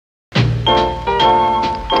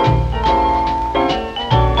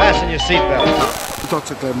Fasten your seatbelt.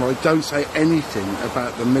 Dr. Glyn-Robert, don't say anything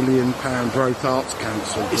about the £1 Million Growth Arts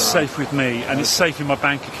Council. It's safe with me, and it's safe in my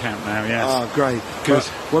bank account now, yes. Ah, great. Good. But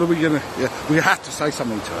what are we going to... Yeah, we have to say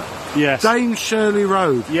something to her. Yes. Dame Shirley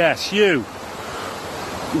Road. Yes, you.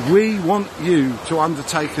 We want you to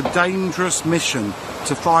undertake a dangerous mission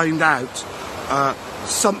to find out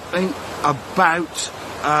something about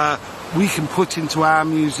we can put into our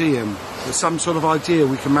museum. There's some sort of idea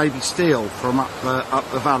we can maybe steal from up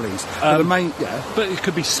the valleys. But it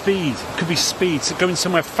could be speed. It could be speed. So going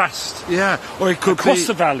somewhere fast. Yeah, or it could across be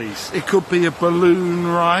the valleys. It could be a balloon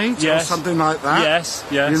ride or something like that. Yes,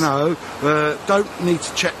 yes. You know, don't need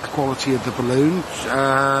to check the quality of the balloon.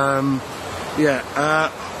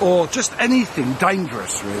 Or just anything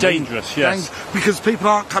dangerous, really. Dangerous, yes. Because people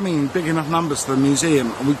aren't coming in big enough numbers to the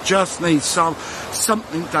museum, and we just need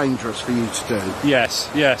something dangerous for you to do. Yes,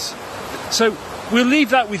 yes. So we'll leave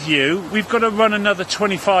that with you. We've got to run another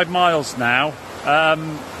 25 miles now,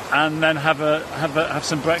 and then have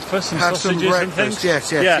some breakfast, some sausages and things.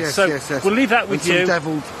 Yes. We'll leave that with you. Some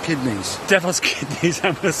devilled kidneys. Devil's kidneys,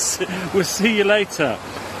 and we'll see you later.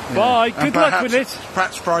 Yeah. Bye. Good luck with it.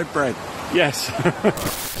 Perhaps fried bread. Yes.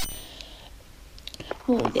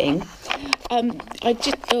 Morning.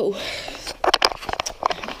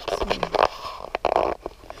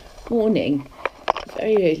 Morning.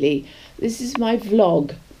 Very early. This is my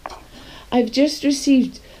vlog. I've just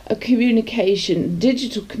received a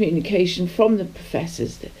digital communication from the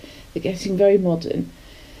professors, they're getting very modern,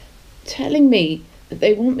 telling me that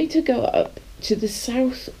they want me to go up to the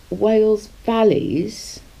South Wales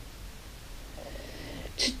valleys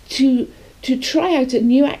to try out a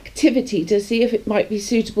new activity to see if it might be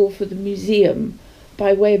suitable for the museum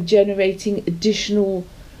by way of generating additional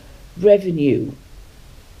revenue.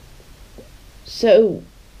 So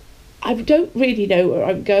I don't really know where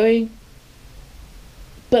I'm going,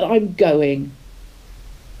 but I'm going.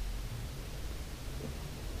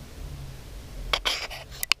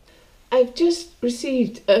 I've just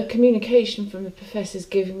received a communication from the professors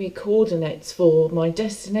giving me coordinates for my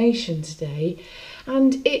destination today,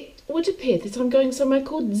 and it would appear that I'm going somewhere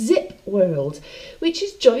called Zip World, which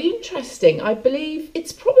is jolly interesting. I believe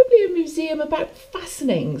it's probably a museum about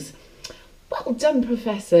fastenings. Well done,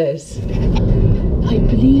 professors. I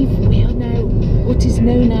believe we are now what is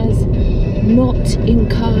known as not in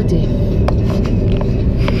Cardiff.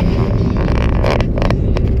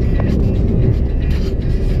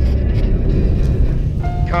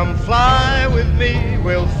 Come fly with me,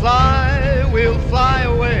 we'll fly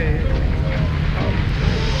away.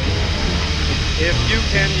 If you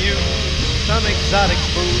can use some exotic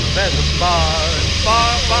food, there's a bar in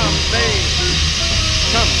far Bombay.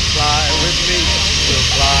 Come fly with me, we'll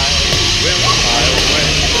fly away.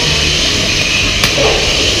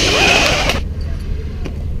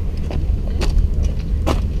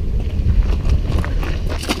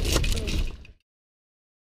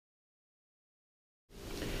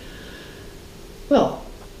 Well,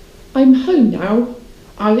 I'm home now.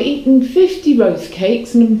 I've eaten 50 roast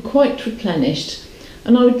cakes and I'm quite replenished.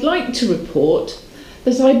 And I would like to report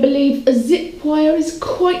that I believe a zip wire is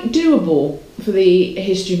quite doable for the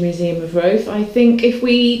History Museum of Roath. I think if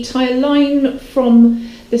we tie a line from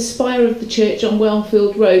the spire of the church on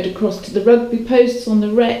Wellfield Road across to the rugby posts on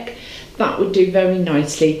the wreck, that would do very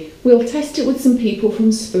nicely. We'll test it with some people from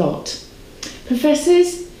Splot.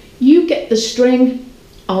 Professors, you get the string,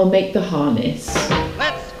 I'll make the harness.